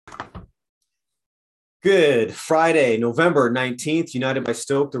Good Friday, November 19th, United by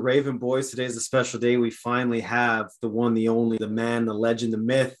Stoke, the Raven Boys. Today's a special day. We finally have the one, the only, the man, the legend, the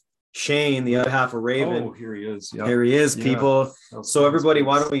myth, Shane, the other half of Raven. Oh, here he is. Yep. Here he is, Yeah. people. So everybody,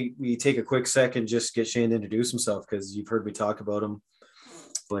 why don't we take a quick second, just get Shane to introduce himself, because you've heard me talk about him,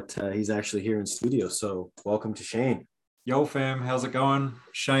 but he's actually here in studio. So welcome to Shane. Yo, fam. How's it going?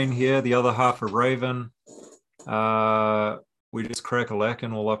 Shane here, the other half of Raven. We just crack a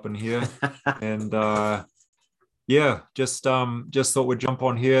lacking all up in here. And just thought we'd jump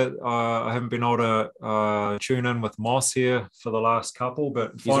on here. I haven't been able to tune in with Moss here for the last couple,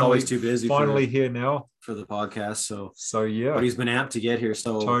 but He's always too busy. Finally here now for the podcast. So yeah. But he's been amped to get here.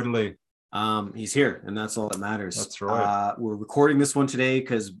 So totally. He's here, and that's all that matters. That's right. We're recording this one today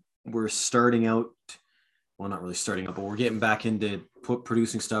because we're starting out. Well, not really starting up, but we're getting back into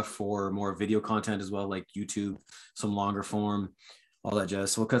producing stuff for more video content as well, like YouTube, some longer form, all that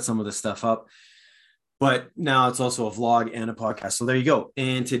jazz. So we'll cut some of this stuff up. But now it's also a vlog and a podcast. So there you go.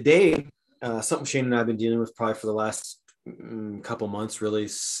 And today, something Shane and I have been dealing with probably for the last couple months, really,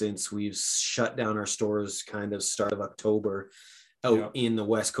 since we've shut down our stores kind of start of October out in the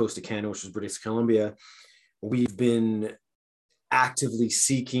west coast of Canada, which is British Columbia. We've been actively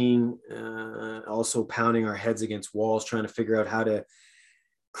seeking, also pounding our heads against walls, trying to figure out how to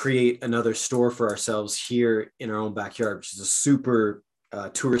create another store for ourselves here in our own backyard, which is a super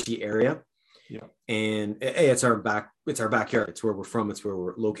touristy area. Yeah. And it's our backyard. It's where we're from. It's where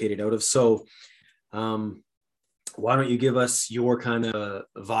we're located out of. So why don't you give us your kind of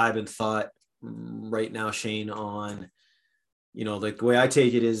vibe and thought right now, Shane, on, you know, like the way I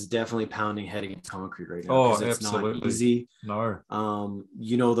take it is definitely pounding head against concrete right now. Oh, it's absolutely. Not easy. No.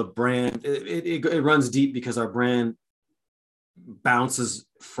 You know, the brand, it runs deep because our brand bounces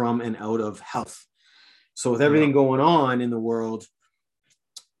from and out of health. So with everything going on in the world,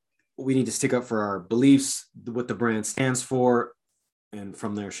 we need to stick up for our beliefs, what the brand stands for. And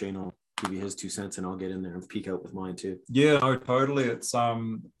from there, Shane will give you his 2 cents and I'll get in there and peek out with mine too. Yeah, no, totally. It's,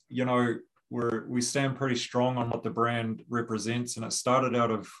 you know, we stand pretty strong on what the brand represents, and it started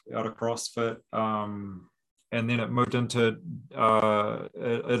out of CrossFit, and then it moved into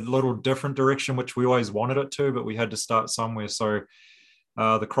a little different direction, which we always wanted it to, but we had to start somewhere. So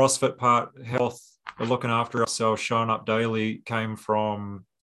the CrossFit part, health, looking after ourselves, showing up daily, came from,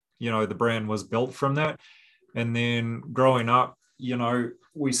 you know, the brand was built from that. And then growing up, you know,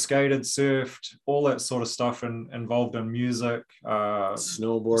 we skated, surfed, all that sort of stuff, and involved in music,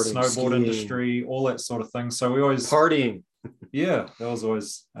 snowboard industry, all that sort of thing. So we always partying. Yeah, that was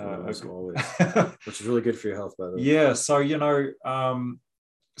always, always which is really good for your health, by the way. Yeah, so you know,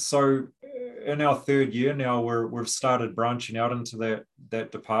 so in our third year now, we've started branching out into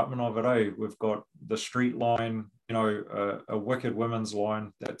that department of it. We've got the street line, you know, a wicked women's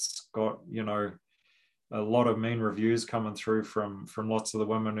line that's got, you know, a lot of mean reviews coming through from lots of the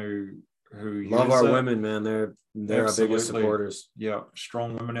women who love our women, man. They're our biggest supporters. Yeah,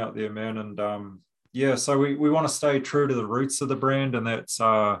 strong women out there, man. And so we want to stay true to the roots of the brand, and that's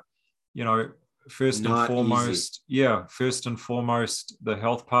you know, first and foremost the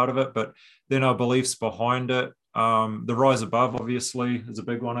health part of it, but then our beliefs behind it. The Rise Above obviously is a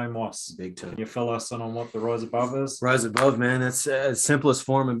big one, Moss? Big time. Can you fill us in on what the Rise Above is? Rise Above, man, that's simplest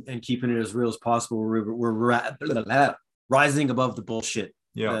form and keeping it as real as possible. We're rising above the bullshit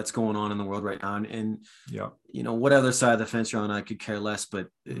that's going on in the world right now, and you know, what other side of the fence you're on, I could care less, but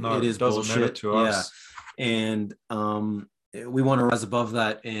it is bullshit matter to us. And we want to rise above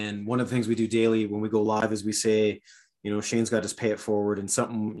that. And one of the things we do daily when we go live is we say, you know, Shane's got us pay it forward, and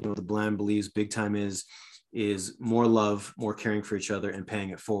something, you know, the brand believes big time is more love, more caring for each other, and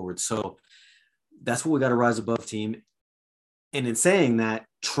paying it forward. So that's what we got to rise above, team. And in saying that,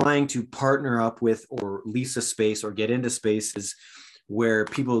 trying to partner up with or lease a space or get into spaces where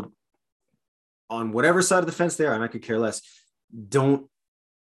people on whatever side of the fence they are, and I could care less, don't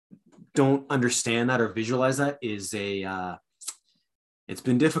understand that or visualize that is it's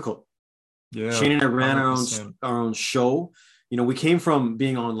been difficult. Yeah, Shane and I ran our own show. You know, we came from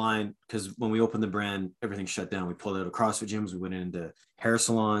being online because when we opened the brand, everything shut down. We pulled out of CrossFit gyms. We went into hair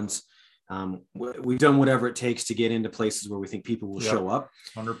salons. We've done whatever it takes to get into places where we think people will show up.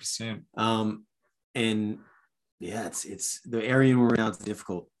 100%. And yeah, it's the area we're in now. It's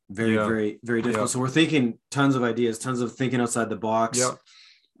difficult. Very, very, very difficult. So we're thinking tons of ideas, tons of thinking outside the box.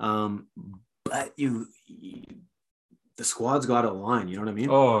 But the squad's got to align. You know what I mean?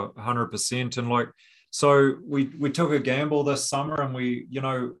 Oh, 100%. And like, so we took a gamble this summer, and we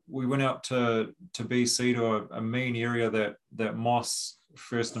went out to BC to a mean area that Moss,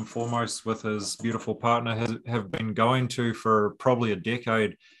 first and foremost, with his beautiful partner, have been going to for probably a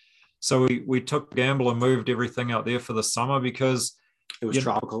decade. So we took a gamble and moved everything out there for the summer because it was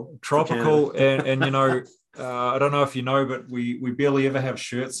tropical. And I don't know if you know, but we barely ever have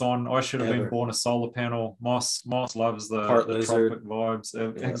shirts on. I should have been born a solar panel. Moss loves the tropic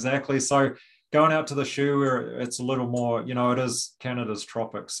vibes. Exactly. So going out to the shoe where it's a little more, it is Canada's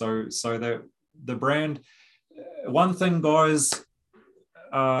tropics. So that the brand, one thing, guys,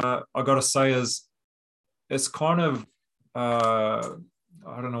 I got to say is it's kind of,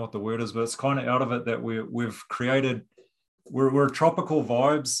 I don't know what the word is, but it's kind of out of it that we've created. We're tropical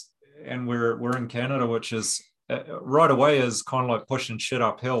vibes, and we're in Canada, which is right away is kind of like pushing shit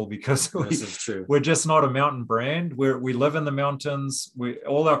uphill because this is true. We're just not a mountain brand. We live in the mountains.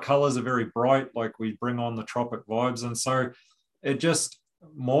 All our colors are very bright, like we bring on the tropic vibes, and so it just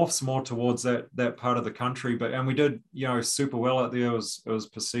morphs more towards that part of the country. And we did super well out there. It was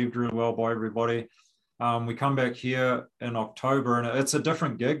perceived really well by everybody. We come back here in October, and it's a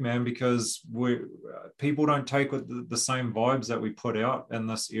different gig, man, because people don't take the same vibes that we put out in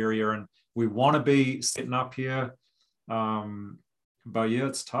this area, and we want to be setting up here. But yeah,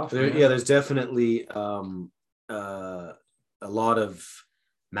 it's tough. There's definitely a lot of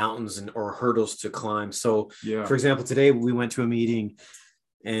mountains or hurdles to climb. So, for example, today we went to a meeting.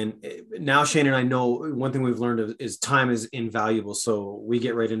 And now Shane and I know one thing we've learned is time is invaluable. So we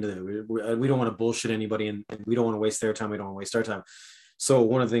get right into it. We don't want to bullshit anybody, and we don't want to waste their time. We don't want to waste our time. So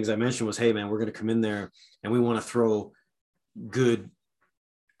one of the things I mentioned was, hey man, we're going to come in there and we want to throw good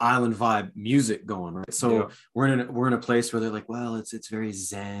island vibe music going, right? So we're in a place where they're like, well, it's very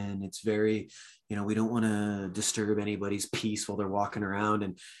zen. It's very, we don't want to disturb anybody's peace while they're walking around.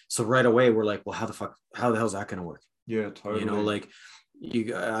 And so right away we're like, well, how the hell is that going to work? Yeah, totally.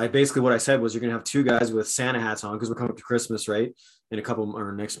 I basically what I said was you're gonna have two guys with Santa hats on because we're coming up to Christmas, right? In a couple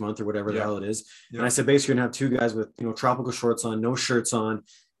or next month or whatever the hell it is. And I said basically you're gonna have two guys with tropical shorts on, no shirts on,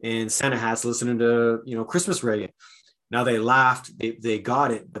 and Santa hats listening to Christmas reggae. Now they laughed, they got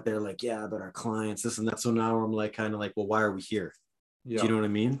it, but they're like, yeah, but our clients, this and that. So now I'm like kind of like, well, why are we here? Do you know what I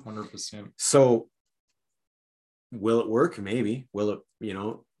mean? 100%. So will it work? Maybe. Will it,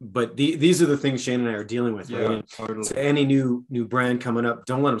 but these are the things Shane and I are dealing with, right? And totally. So any new brand coming up,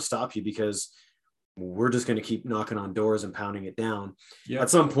 don't let them stop you because we're just going to keep knocking on doors and pounding it down. At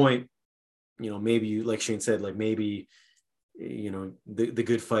some point, maybe you, like Shane said, like maybe, the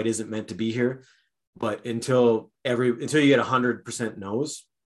good fight isn't meant to be here, but until you get 100% no's.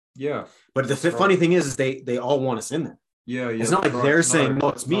 Yeah. But the funny thing is they all want us in there. Yeah. It's not like they're saying, no,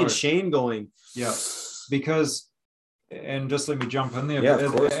 it's me and Shane going. Yeah. Because, and just let me jump in there. Yeah,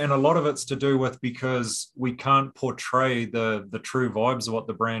 of course. And a lot of it's to do with because we can't portray the true vibes of what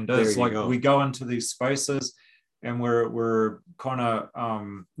the brand is. Like we go into these spaces and we're kind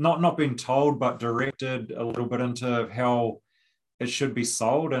of not being told, but directed a little bit into how it should be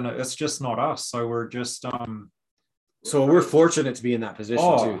sold, and it's just not us. So we're just so we're fortunate to be in that position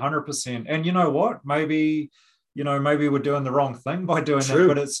too. 100%. And you know what? Maybe we're doing the wrong thing by doing that,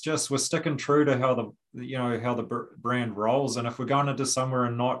 but it's just we're sticking true to how the brand rolls. And if we're going into somewhere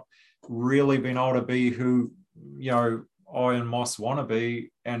and not really being able to be who I and Moss want to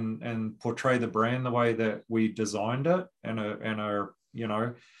be and portray the brand the way that we designed it and are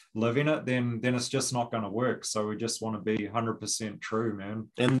living it, then it's just not going to work. So we just want to be 100% true, man.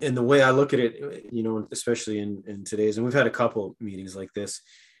 And the way I look at it, especially in today's, and we've had a couple meetings like this,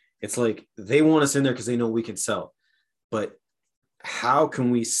 it's like they want us in there because they know we can sell. But how can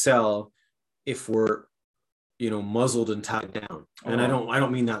we sell if we're, muzzled and tied down? And I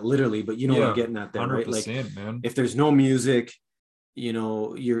don't mean that literally, but what I'm getting at there, right? Like, man. If there's no music,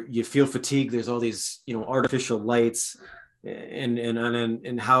 you feel fatigued. There's all these, artificial lights,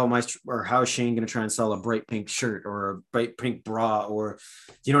 and how am I or how is Shane going to try and sell a bright pink shirt or a bright pink bra, or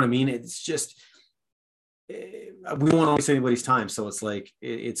you know what I mean? It's just, we won't waste anybody's time. So it's like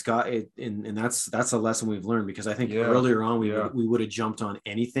it's got it, and that's a lesson we've learned, because I think earlier on we would have jumped on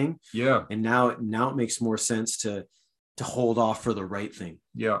anything. Yeah. And now it makes more sense to hold off for the right thing.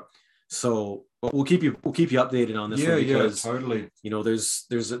 Yeah. So we'll keep you updated on this one, because totally.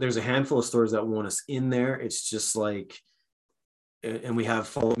 There's a handful of stores that want us in there. It's just like, and we have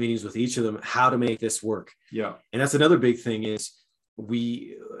follow-up meetings with each of them, how to make this work. Yeah. And that's another big thing is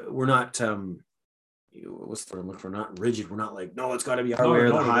we're not what's the word I'm looking for? Not rigid. We're not like, no, it's got to be our way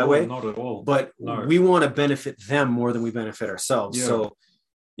or the highway. Not at all. But we want to benefit them more than we benefit ourselves. Yeah. So,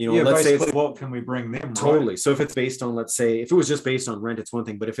 let's say what can we bring them? Totally. Right? So if it's based on, let's say, if it was just based on rent, it's one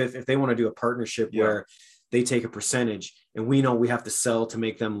thing. But if they want to do a partnership where they take a percentage and we know we have to sell to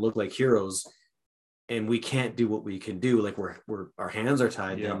make them look like heroes, and we can't do what we can do, like we're our hands are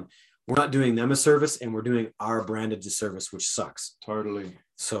tied, then we're not doing them a service, and we're doing our brand a disservice, which sucks. Totally.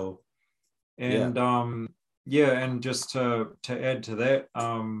 So And and just to add to that,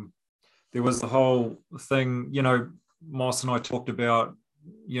 there was the whole thing, Moss and I talked about,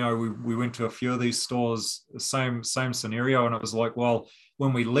 we went to a few of these stores, same scenario, and it was like, well,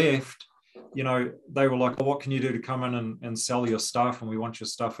 when we left, they were like, well, what can you do to come in and sell your stuff? And we want your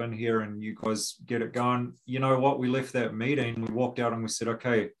stuff in here and you guys get it going. You know what? We left that meeting, we walked out and we said,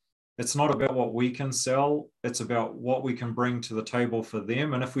 okay, it's not about what we can sell. It's about what we can bring to the table for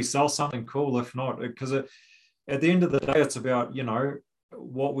them. And if we sell something, cool. If not, because at the end of the day, it's about,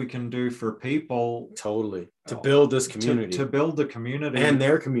 what we can do for people. Totally. To build this community. To build the community. And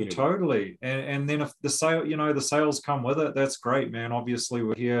their community. Totally. And then if the sales come with it, that's great, man. Obviously,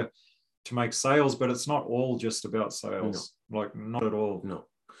 we're here to make sales, but it's not all just about sales. No. Like, not at all. No.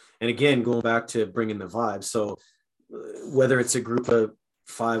 And again, going back to bringing the vibe. So whether it's a group of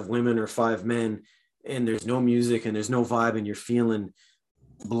 5 women or 5 men and there's no music and there's no vibe and you're feeling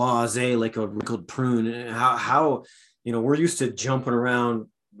blasé like a wrinkled prune, how we're used to jumping around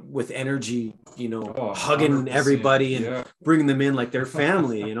with energy, hugging 100%, everybody and bringing them in like their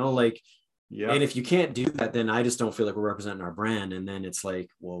family, and if you can't do that, then I just don't feel like we're representing our brand. And then it's like,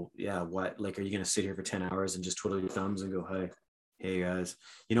 well, yeah, what, like, are you going to sit here for 10 hours and just twiddle your thumbs and go, hey guys,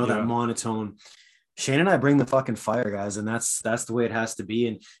 that monotone. Shane and I bring the fucking fire, guys, and that's the way it has to be.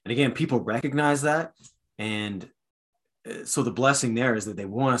 And again, people recognize that, and so the blessing there is that they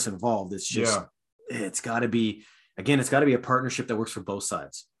want us involved. It's just it's got to be a partnership that works for both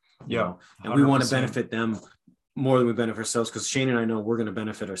sides. And 100%. We want to benefit them more than we benefit ourselves, because Shane and I know we're going to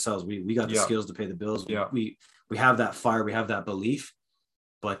benefit ourselves. We got the skills to pay the bills. We have that fire, we have that belief.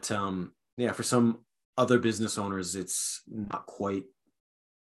 But for some other business owners, it's not quite.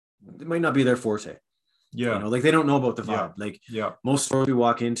 It might not be their forte. Like they don't know about the vibe. Most stores we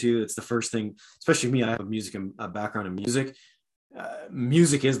walk into, it's the first thing, especially me, I have a background in music.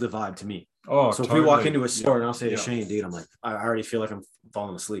 Music is the vibe to me. So totally. If we walk into a store and I'll say to Shane, dude, I'm like, I already feel like I'm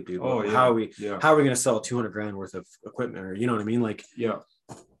falling asleep, dude. How are we going to sell $200,000 worth of equipment? Or, you know what I mean? Like,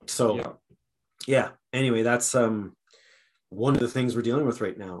 anyway, that's one of the things we're dealing with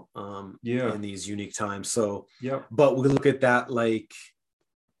right now in these unique times. So but we look at that like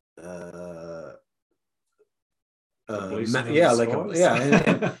and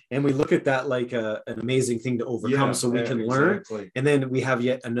we look at that like an amazing thing to overcome, so we can learn, and then we have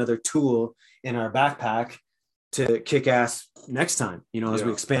yet another tool in our backpack to kick ass next time, as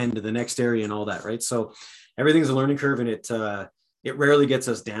we expand to the next area and all that, right? So everything's a learning curve, and it rarely gets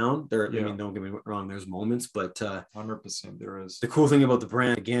us down there. I mean, don't get me wrong, there's moments, but 100% there is. The cool thing about the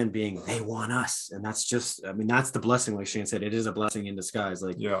brand, again, being they want us, and that's just, I mean, that's the blessing. Like Shane said, it is a blessing in disguise.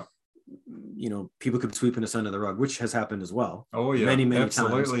 Like people could be sweeping us under the rug, which has happened as well. Many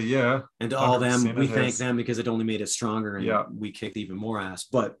absolutely times. And to all them, we thank them, because it only made us stronger, and we kicked even more ass.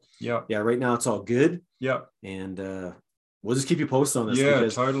 But right now it's all good. And we'll just keep you posted on this.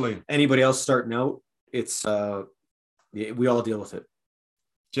 Because totally. Anybody else starting out, it's we all deal with it.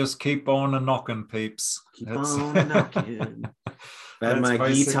 Just keep on a knocking, peeps. Keep on knocking. If I had my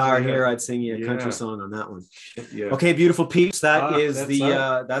guitar here, I'd sing you a country song on that one. Okay, beautiful peeps. That's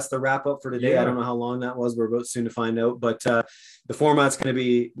the wrap up for today. I don't know how long that was. We're about soon to find out. But the format's going to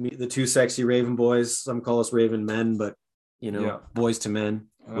be the 2 sexy Raven boys. Some call us Raven men, but boys to men.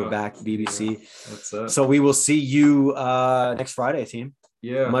 We're back, BBC. That's it. So we will see you next Friday, team.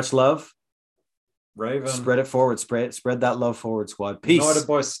 Much love. Raven. Spread it forward. Spread that love forward, squad. Peace. United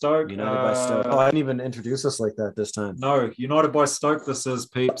by Stoke. I didn't even introduce us like that this time. No, United by Stoke. This is,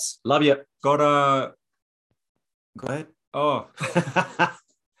 peeps. Love you. Go ahead. Oh.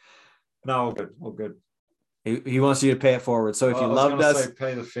 No, all good. He wants you to pay it forward. So if you loved us,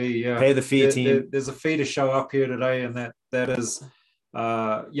 pay the fee. Pay the fee, team. There's a fee to show up here today, and that is.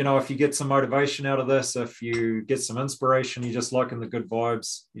 If you get some motivation out of this, if you get some inspiration, you're just liking the good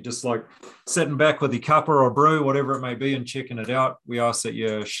vibes, you're just like sitting back with your cuppa or brew, whatever it may be, and checking it out, we ask that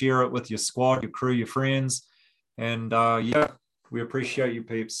you share it with your squad, your crew, your friends, and we appreciate you,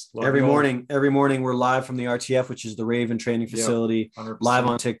 peeps. Love every morning we're live from the RTF, which is the Raven training facility. 100%. Live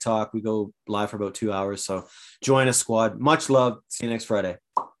on TikTok. We go live for about 2 hours, so join us, squad. Much love. See you next Friday.